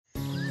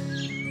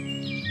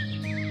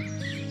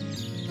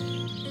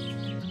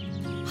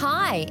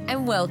Hi,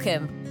 and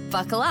welcome.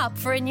 Buckle up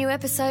for a new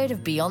episode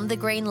of Beyond the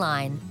Green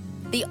Line,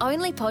 the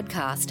only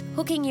podcast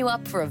hooking you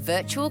up for a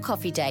virtual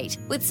coffee date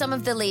with some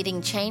of the leading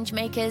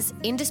changemakers,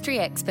 industry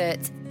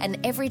experts, and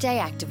everyday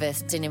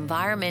activists in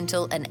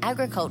environmental and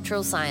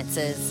agricultural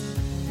sciences.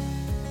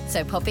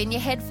 So pop in your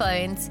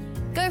headphones,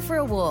 go for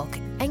a walk,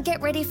 and get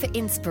ready for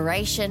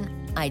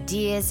inspiration,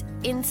 ideas,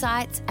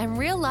 insights, and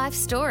real-life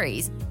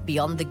stories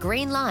beyond the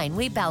green line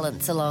we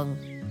balance along.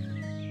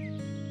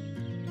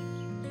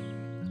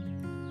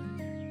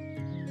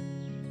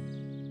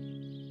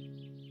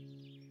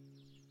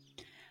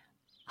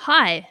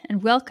 Hi,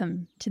 and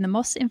welcome to the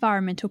Moss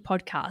Environmental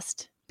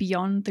Podcast,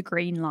 Beyond the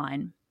Green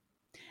Line.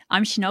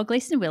 I'm Chanel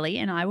Gleeson-Willie,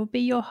 and I will be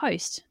your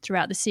host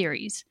throughout the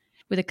series,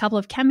 with a couple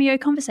of cameo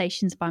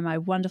conversations by my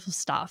wonderful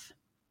staff.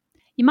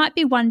 You might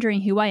be wondering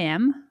who I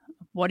am,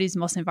 what is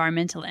Moss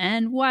Environmental,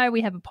 and why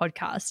we have a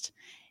podcast.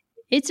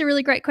 It's a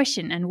really great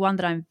question, and one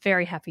that I'm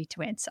very happy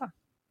to answer.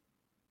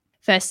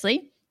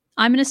 Firstly,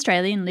 I'm an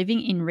Australian living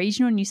in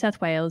regional New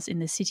South Wales in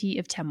the city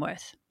of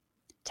Tamworth.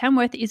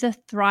 Tamworth is a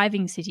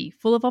thriving city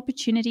full of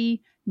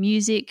opportunity,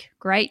 music,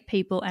 great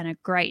people, and a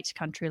great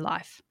country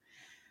life.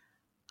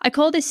 I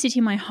call this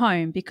city my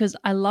home because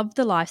I love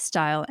the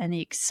lifestyle and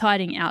the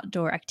exciting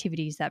outdoor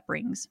activities that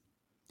brings.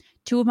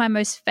 Two of my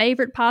most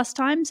favourite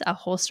pastimes are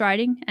horse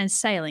riding and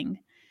sailing,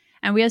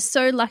 and we are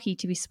so lucky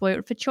to be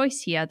spoiled for choice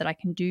here that I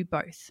can do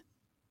both.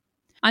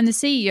 I'm the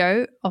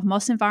CEO of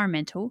Moss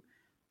Environmental,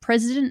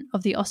 President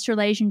of the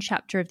Australasian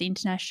chapter of the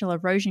International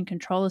Erosion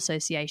Control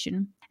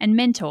Association, and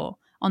mentor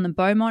on the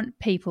Beaumont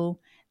People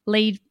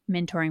Lead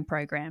Mentoring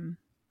Program.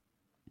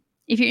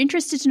 If you're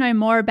interested to know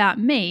more about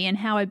me and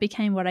how I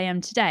became what I am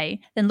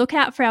today, then look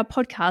out for our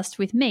podcast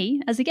with me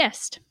as a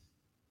guest.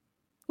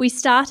 We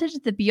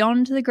started the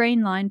Beyond the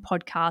Green Line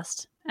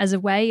podcast as a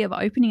way of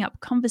opening up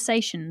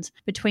conversations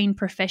between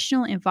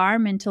professional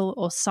environmental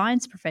or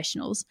science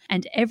professionals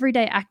and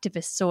everyday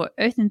activists or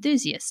earth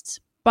enthusiasts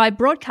by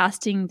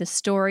broadcasting the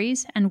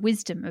stories and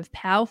wisdom of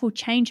powerful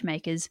change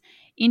makers,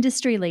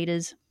 industry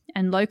leaders,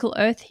 and local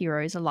earth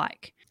heroes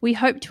alike. We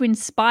hope to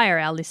inspire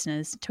our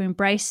listeners to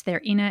embrace their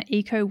inner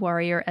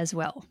eco-warrior as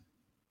well.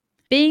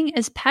 Being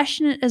as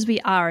passionate as we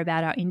are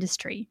about our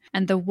industry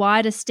and the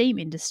wider STEAM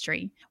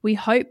industry, we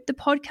hope the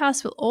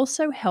podcast will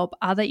also help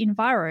other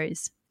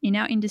enviros in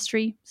our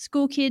industry,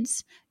 school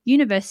kids,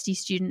 university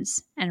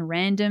students, and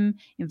random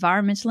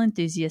environmental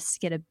enthusiasts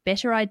get a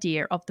better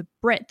idea of the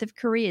breadth of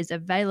careers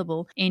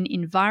available in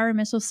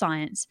environmental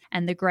science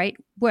and the great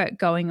work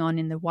going on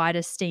in the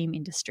wider STEAM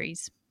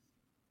industries.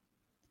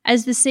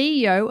 As the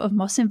CEO of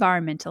Moss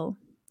Environmental,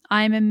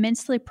 I am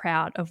immensely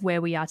proud of where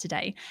we are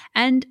today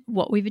and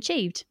what we've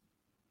achieved.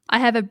 I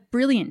have a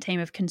brilliant team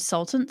of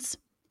consultants,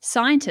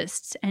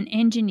 scientists, and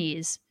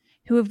engineers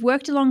who have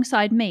worked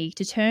alongside me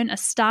to turn a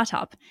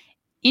startup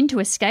into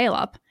a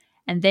scale-up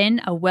and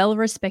then a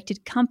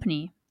well-respected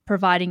company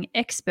providing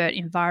expert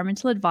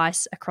environmental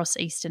advice across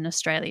Eastern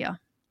Australia.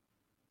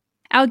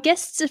 Our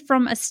guests are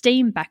from a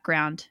STEAM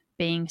background,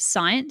 being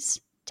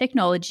science,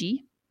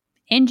 technology,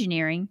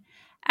 engineering,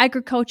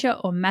 agriculture,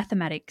 or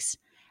mathematics,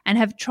 and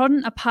have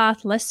trodden a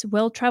path less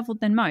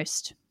well-travelled than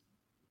most.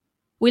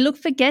 We look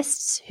for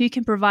guests who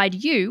can provide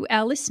you,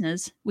 our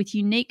listeners, with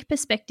unique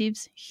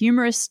perspectives,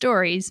 humorous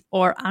stories,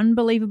 or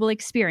unbelievable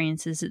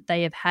experiences that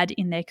they have had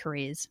in their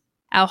careers.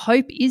 Our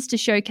hope is to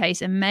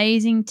showcase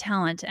amazing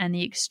talent and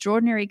the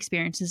extraordinary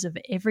experiences of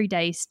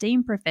everyday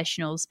STEAM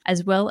professionals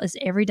as well as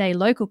everyday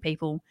local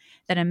people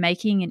that are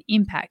making an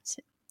impact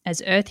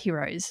as Earth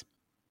heroes.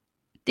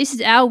 This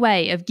is our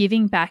way of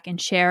giving back and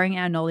sharing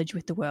our knowledge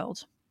with the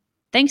world.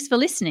 Thanks for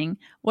listening.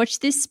 Watch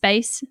this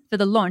space for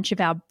the launch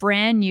of our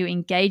brand new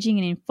engaging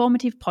and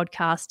informative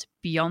podcast,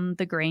 Beyond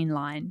the Green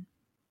Line.